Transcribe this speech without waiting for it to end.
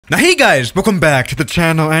Now hey guys, welcome back to the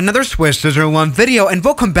channel, another Swiss001 video, and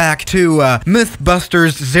welcome back to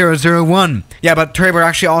Mythbusters 001. Yeah, but today we're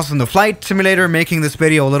actually also in the flight simulator, making this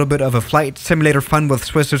video a little bit of a flight simulator fun with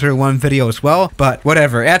Swiss001 video as well, but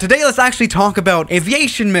whatever. Yeah, today let's actually talk about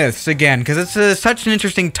aviation myths again, because it's such an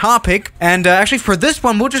interesting topic, and actually for this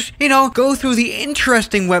one, we'll just, go through the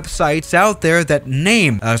interesting websites out there that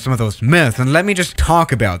name some of those myths, and let me just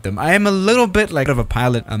talk about them. I am a little bit like of a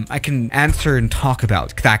pilot. I can answer and talk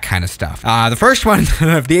about that kind of stuff. The first one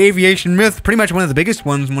of the aviation myth, pretty much one of the biggest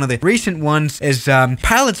ones, one of the recent ones, is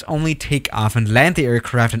pilots only take off and land the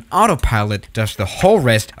aircraft and autopilot does the whole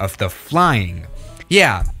rest of the flying.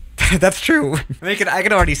 Yeah. That's true. I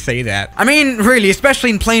can already say that. I mean, really, especially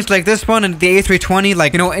in planes like this one and the A320,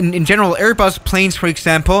 like, in general, Airbus planes, for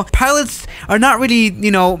example, pilots are not really,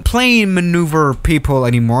 plane maneuver people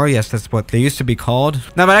anymore. Yes, that's what they used to be called.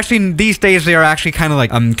 No, but actually, these days, they are actually kind of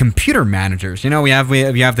like, computer managers. We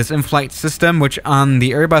have this in-flight system, which on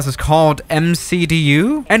the Airbus is called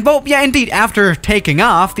MCDU. And, well, yeah, indeed, after taking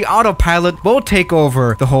off, the autopilot will take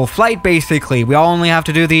over the whole flight, basically. We only have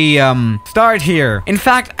to do the, start here. In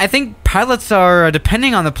fact, I think pilots are,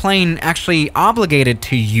 depending on the plane, actually obligated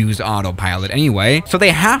to use autopilot anyway, so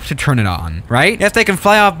they have to turn it on, right? Yes, they can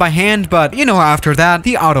fly off by hand, but, after that,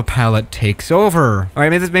 the autopilot takes over.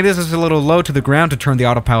 Alright, maybe this is a little low to the ground to turn the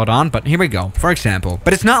autopilot on, but here we go, for example.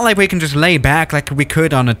 But it's not like we can just lay back like we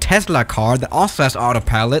could on a Tesla car that also has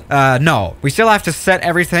autopilot. No. We still have to set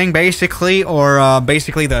everything, basically, or,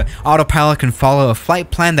 basically the autopilot can follow a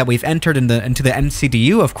flight plan that we've entered into the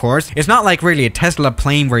MCDU, of course. It's not like really a Tesla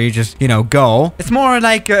plane where you just, go. It's more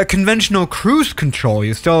like a conventional cruise control.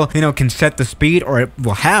 You still, can set the speed, or,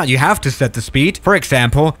 well, you have to set the speed, for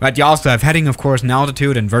example, but you also have heading, of course, and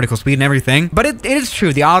altitude and vertical speed and everything. But it is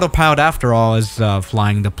true, the autopilot, after all, is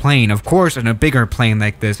flying the plane. Of course, in a bigger plane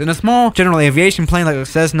like this. In a small general aviation plane like a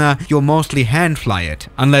Cessna, you'll mostly hand fly it,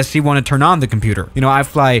 unless you want to turn on the computer. I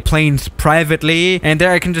fly planes privately, and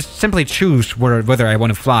there I can just simply choose whether I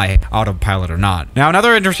want to fly autopilot or not. Now,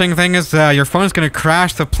 another interesting thing is your phone's going to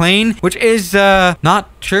crash the plane, which is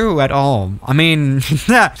not true at all. I mean, see,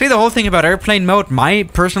 the whole thing about airplane mode, my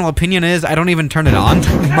personal opinion is I don't even turn it on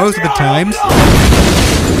most of the times.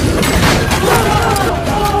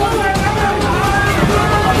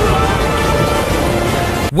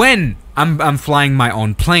 When I'm flying my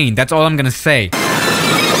own plane, that's all I'm gonna say.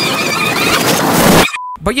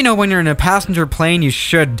 But when you're in a passenger plane, you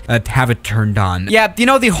should have it turned on. Yeah,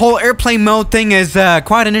 the whole airplane mode thing is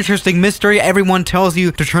quite an interesting mystery. Everyone tells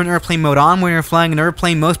you to turn airplane mode on when you're flying an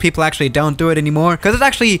airplane. Most people actually don't do it anymore because it's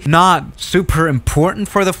actually not super important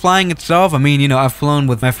for the flying itself. I mean, I've flown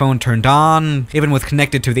with my phone turned on, even with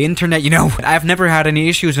connected to the internet, I've never had any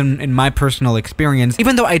issues in my personal experience,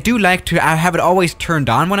 even though I do like to have it always turned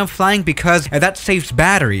on when I'm flying because that saves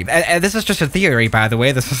battery. This is just a theory, by the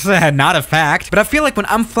way. This is not a fact, but I feel like when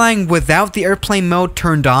I'm flying without the airplane mode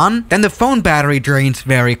turned on, then the phone battery drains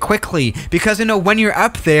very quickly because, when you're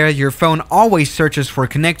up there, your phone always searches for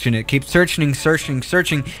connection. It keeps searching,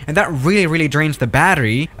 and that really drains the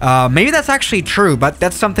battery. Maybe that's actually true, but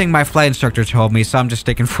that's something my flight instructor told me, so I'm just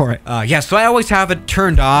sticking for it. Yeah, so I always have it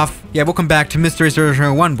turned off. Yeah, welcome back to Mystery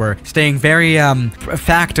 001. We're staying very,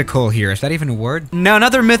 factical here. Is that even a word? Now,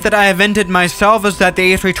 another myth that I invented myself is that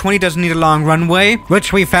the A320 doesn't need a long runway,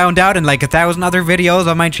 which we found out in like 1,000 other videos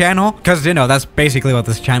on my channel, because, that's basically what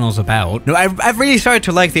this channel is about. No, I've really started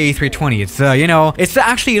to like the A320. It's, it's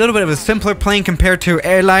actually a little bit of a simpler plane compared to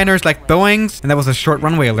airliners like Boeing's, and that was a short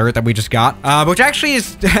runway alert that we just got, which actually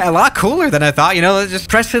is a lot cooler than I thought, just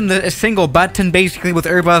pressing a single button, basically, with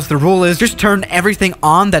Airbus. The rule is just turn everything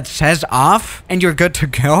on that says off, and you're good to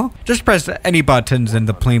go. Just press any buttons, and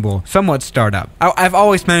the plane will somewhat start up. I've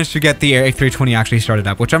always managed to get the A320 actually started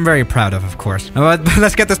up, which I'm very proud of course.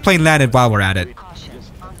 Let's get this plane landed while we're at it.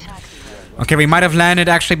 Okay, we might have landed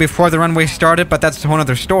actually before the runway started, but that's a whole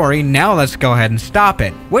other story. Now let's go ahead and stop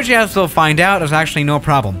it, which as we'll find out is actually no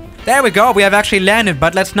problem. There we go, we have actually landed,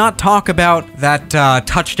 but let's not talk about that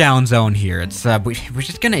touchdown zone here. It's we're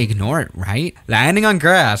just gonna ignore it, right? Landing on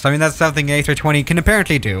grass. I mean, that's something A320 can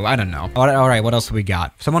apparently do. I don't know. Alright, what else have we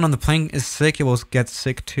got? If someone on the plane is sick, he will get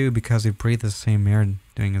sick too because he breathed the same air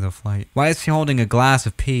during the flight. Why is he holding a glass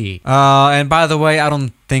of pee? And by the way, I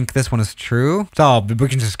don't think this one is true. So we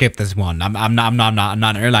can just skip this one. I'm not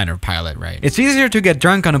an airliner pilot, right? It's easier to get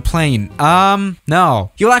drunk on a plane.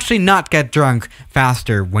 No. You'll actually not get drunk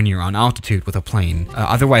faster when you're on altitude with a plane.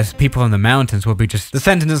 Otherwise, people in the mountains will be just... The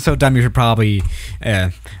sentence is so dumb you should probably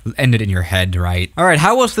end it in your head, right? Alright,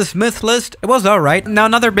 how was this myth list? It was alright. Now,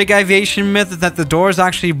 another big aviation myth is that the doors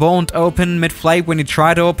actually won't open mid-flight when you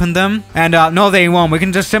try to open them. And no, they won't. We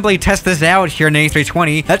can just simply test this out here in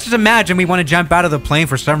A320. Let's just imagine we want to jump out of the plane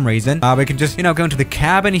for some reason. We can just, you know, go into the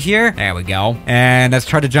cabin here. There we go. And let's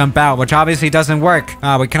try to jump out, which obviously doesn't work.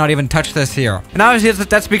 We cannot even touch this here. And obviously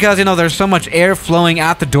that's because, you know, there's so much air flowing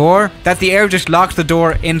out the door that the air just locks the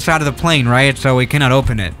door inside of the plane, right? So we cannot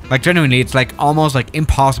open it. Like, genuinely, it's like almost like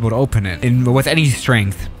impossible to open it with any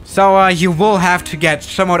strength. So, you will have to get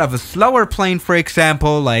somewhat of a slower plane, for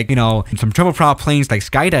example, like, you know, some turboprop planes, like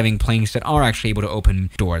skydiving planes that are actually able to open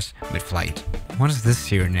doors mid-flight. What is this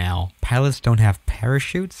here now? Pilots don't have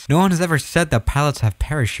parachutes? No one has ever said that pilots have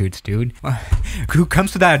parachutes, dude. Who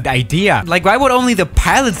comes to that idea? Like, why would only the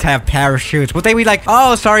pilots have parachutes? Would they be like,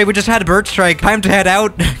 oh, sorry, we just had a bird strike. Time to head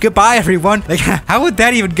out. Goodbye, everyone. Like, how would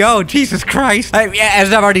that even go? Jesus Christ.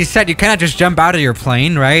 As I've already said, you cannot just jump out of your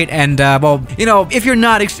plane, right? And, well, you know, if you're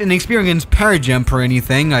not an experienced parajump or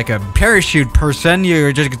anything, like a parachute person,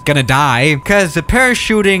 you're just gonna die. Because the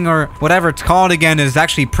parachuting, or whatever it's called again, is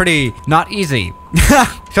actually pretty not easy.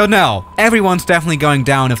 So no, everyone's definitely going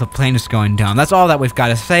down if the plane is going down. That's all that we've got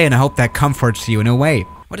to say, and I hope that comforts you in a way.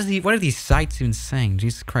 What are these sites even saying?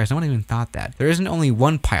 Jesus Christ, no one even thought that. There isn't only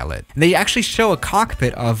one pilot. And they actually show a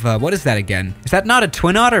cockpit of, what is that again? Is that not a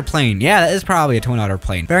Twin Otter plane? Yeah, that is probably a Twin Otter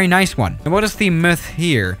plane. Very nice one. And what is the myth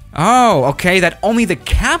here? Oh, okay, that only the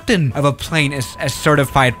captain of a plane is a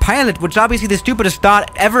certified pilot, which is obviously the stupidest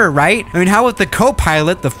thought ever, right? I mean, how would the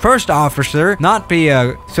co-pilot, the first officer, not be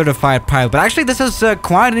a certified pilot? But actually, this is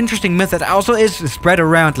quite an interesting myth that also is spread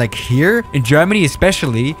around, like here, in Germany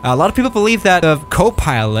especially. A lot of people believe that the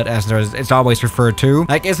co-pilot, as it's always referred to,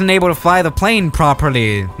 like, isn't able to fly the plane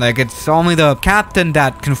properly. Like, it's only the captain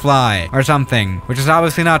that can fly, or something, which is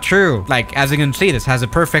obviously not true. Like, as you can see, this has a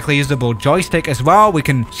perfectly usable joystick as well. We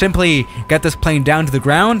can simply get this plane down to the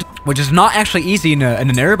ground, which is not actually easy in an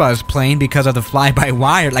Airbus plane because of the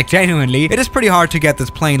fly-by-wire. Like, genuinely, it is pretty hard to get this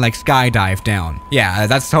plane, like, skydive down. Yeah,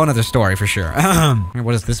 that's a whole other story for sure.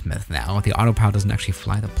 What is this myth now? The autopilot doesn't actually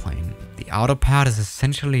fly the plane. The autopilot is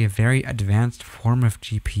essentially a very advanced form of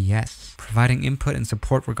GPS, providing input and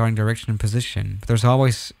support regarding direction and position. But there's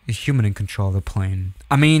always a human in control of the plane.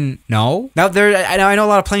 I mean, no. Now, I know a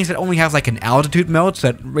lot of planes that only have like an altitude mode,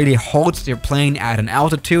 so that really holds your plane at an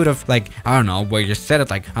altitude of like, I don't know, where you set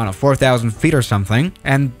it like, I don't know, 4,000 feet or something.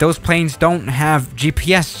 And those planes don't have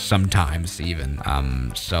GPS sometimes even.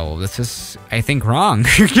 So this is, I think, wrong.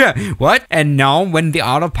 Yeah, what? And no, when the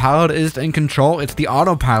autopilot is in control, it's the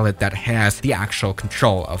autopilot that has the actual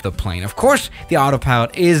control of the plane. Of course, the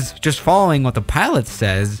autopilot is just following what the pilot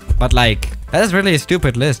says, but like, that is really a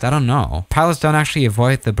stupid list. I don't know. Pilots don't actually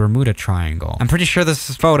avoid the Bermuda Triangle. I'm pretty sure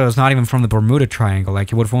this photo is not even from the Bermuda Triangle.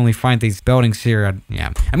 Like, you would only find these buildings here.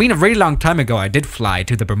 Yeah. I mean, a really long time ago, I did fly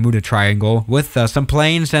to the Bermuda Triangle with some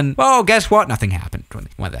planes, and, well, guess what? Nothing happened.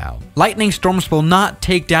 What the hell? Lightning storms will not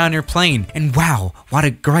take down your plane. And wow, what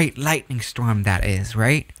a great lightning storm that is,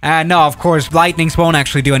 right? No, of course, lightnings won't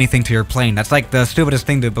actually do anything to your plane. That's like the stupidest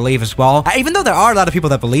thing to believe as well. Even though there are a lot of people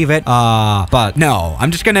that believe it. But no,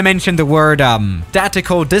 I'm just gonna mention the word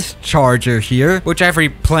statical discharger here, which every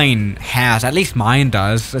plane has. At least mine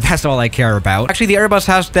does. That's all I care about. Actually, the Airbus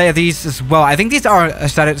has these as well. I think these are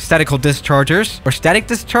statical dischargers or static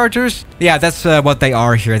dischargers. Yeah, that's what they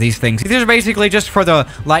are here. These things. These are basically just for the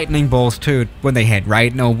lightning bolts too when they hit.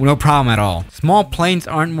 Right? No problem at all. Small planes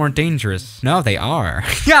aren't more dangerous. No, they are.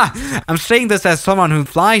 Yeah, I'm saying this as someone who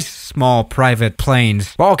flies small private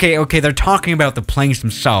planes. Well, okay, they're talking about the planes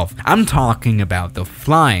themselves. I'm talking about the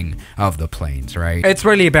flying of the planes, right? It's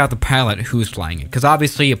really about the pilot who's flying it, because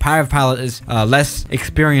obviously a private pilot is less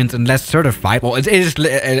experienced and less certified. Well, it is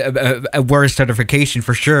a worse certification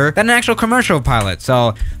for sure than an actual commercial pilot,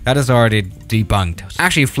 so that is already debunked.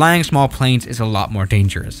 Actually, flying small planes is a lot more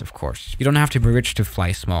dangerous, of course. You don't have to be rich to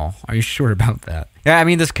fly small. Are you sure about that? Yeah, I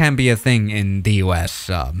mean, this can be a thing in the US,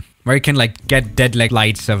 where you can like get dead like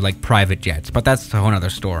lights of like private jets, but that's a whole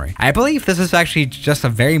other story. I believe this is actually just a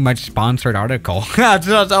very much sponsored article.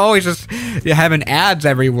 It's always just having ads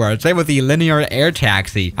everywhere. Same with the linear air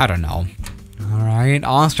taxi. I don't know. Alright,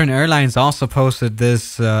 Austrian Airlines also posted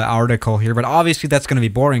this article here, but obviously that's going to be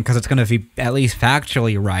boring because it's going to be at least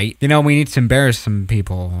factually right. You know, we need to embarrass some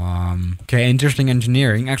people. Okay, interesting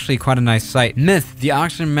engineering. Actually, quite a nice site. Myth, the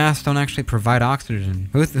oxygen masks don't actually provide oxygen.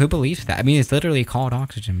 Who believes that? I mean, it's literally called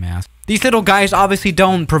oxygen mask. These little guys obviously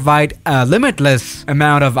don't provide a limitless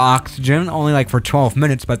amount of oxygen, only like for 12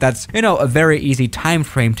 minutes, but that's, you know, a very easy time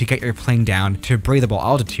frame to get your plane down to breathable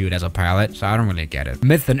altitude as a pilot, so I don't really get it.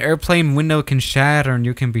 Myth, an airplane window can shatter and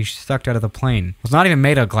you can be sucked out of the plane. It's not even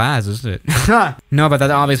made of glass, is it? No, but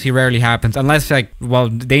that obviously rarely happens, unless, like, well,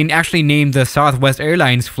 they actually named the Southwest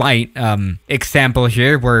Airlines flight example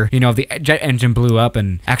here, where, you know, the jet engine blew up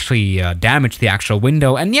and actually damaged the actual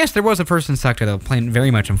window, and yes, there was a person sucked out of the plane,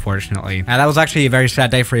 very much unfortunately. That was actually a very sad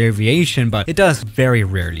day for aviation, but it does very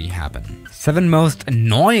rarely happen. 7 most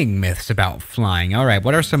annoying myths about flying. Alright,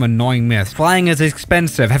 what are some annoying myths? Flying is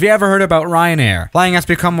expensive. Have you ever heard about Ryanair? Flying has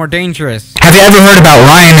become more dangerous. Have you ever heard about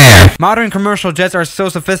Ryanair? Modern commercial jets are so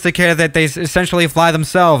sophisticated that they essentially fly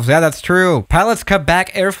themselves. Yeah, that's true. Pilots cut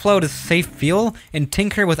back airflow to save fuel and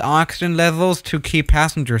tinker with oxygen levels to keep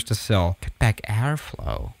passengers to still. Cut back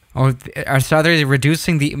airflow. Oh, are they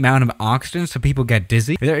reducing the amount of oxygen so people get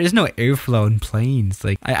dizzy? There is no airflow in planes.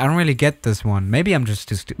 Like, I don't really get this one. Maybe I'm just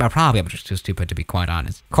too stupid. Probably I'm just too stupid, to be quite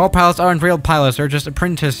honest. Co-pilots aren't real pilots. They're just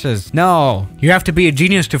apprentices. No, you have to be a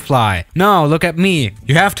genius to fly. No, look at me.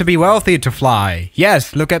 You have to be wealthy to fly.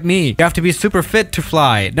 Yes, look at me. You have to be super fit to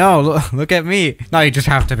fly. No, look at me. No, you just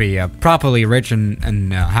have to be properly rich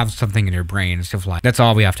and have something in your brain to fly. That's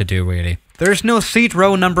all we have to do, really. There's no seat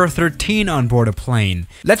row number 13 on board a plane.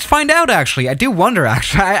 Let's find out, actually. I do wonder,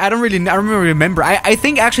 actually. I don't really remember. I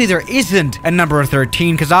think, actually, there isn't a number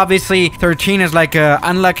 13, because obviously 13 is like a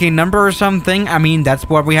unlucky number or something. I mean, that's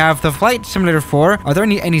what we have the flight simulator for. Are there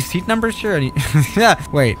any seat numbers here? Yeah,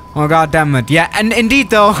 wait. Oh, god damn it. Yeah, and indeed,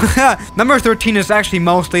 though, number 13 is actually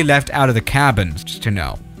mostly left out of the cabins, just to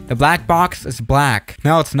know. The black box is black.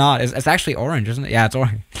 No, it's not. It's actually orange, isn't it? Yeah, it's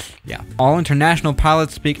orange. Yeah. All international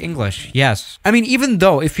pilots speak English. Yes. I mean, even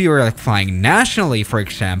though if you're like flying nationally, for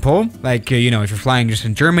example, like, you know, if you're flying just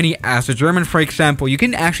in Germany as a German, for example, you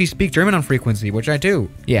can actually speak German on frequency, which I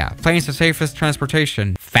do. Yeah. Plane's the safest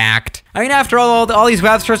transportation. Fact. I mean, after all these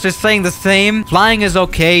websites are saying the same. Flying is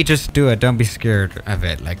okay. Just do it. Don't be scared of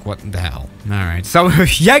it. Like, what the hell? Alright. So,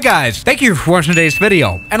 yeah, guys. Thank you for watching today's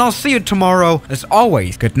video. And I'll see you tomorrow. As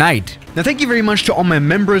always, good night. Now, thank you very much to all my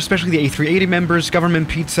members, especially the A380 members, Government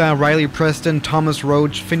Pizza, Riley Preston, Thomas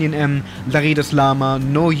Roach, Finian M, Laridas Lama,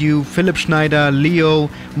 No You, Philip Schneider, Leo,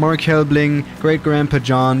 Mark Helbling, Great Grandpa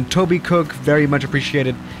John, Toby Cook, very much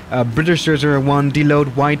appreciated, British 001, Deload,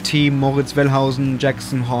 YT, Moritz Wellhausen,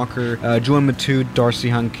 Jackson Hawker, Joan Matude, Darcy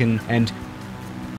Hunkin, and